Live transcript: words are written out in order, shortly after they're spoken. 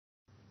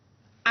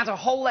Add a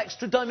whole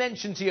extra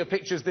dimension to your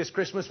pictures this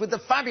Christmas with the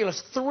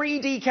fabulous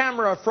 3D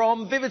camera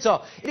from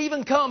Vivitar. It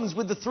even comes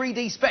with the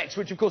 3D specs,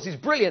 which of course is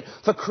brilliant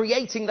for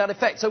creating that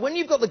effect. So when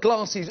you've got the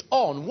glasses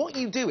on, what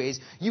you do is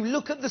you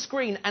look at the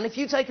screen, and if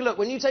you take a look,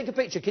 when you take a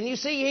picture, can you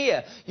see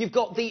here, you've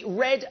got the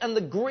red and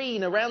the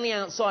green around the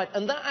outside,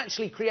 and that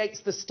actually creates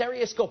the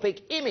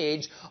stereoscopic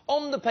image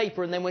on the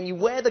paper, and then when you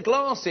wear the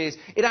glasses,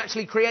 it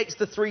actually creates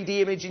the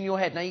 3D image in your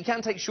head. Now, you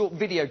can take short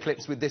video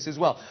clips with this as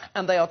well,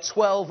 and they are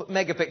 12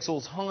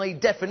 megapixels high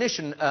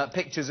definition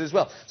pictures as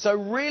well. So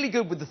really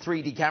good with the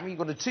 3D camera. You've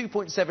got a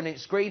 2.7-inch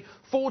screen,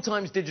 4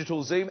 times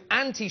digital zoom,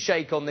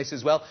 anti-shake on this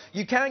as well.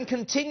 You can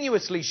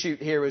continuously shoot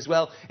here as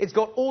well. It's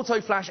got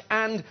auto flash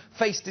and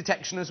face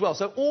detection as well.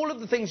 So all of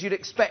the things you'd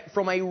expect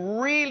from a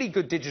really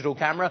good digital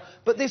camera,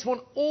 but this one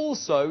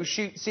also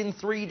shoots in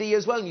 3D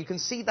as well. And you can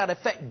see that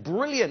effect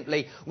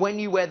brilliantly when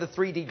you wear the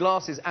 3D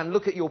glasses and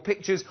look at your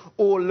pictures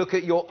or look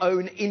at your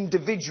own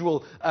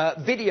individual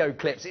video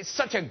clips. It's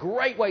such a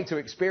great way to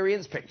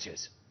experience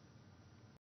pictures.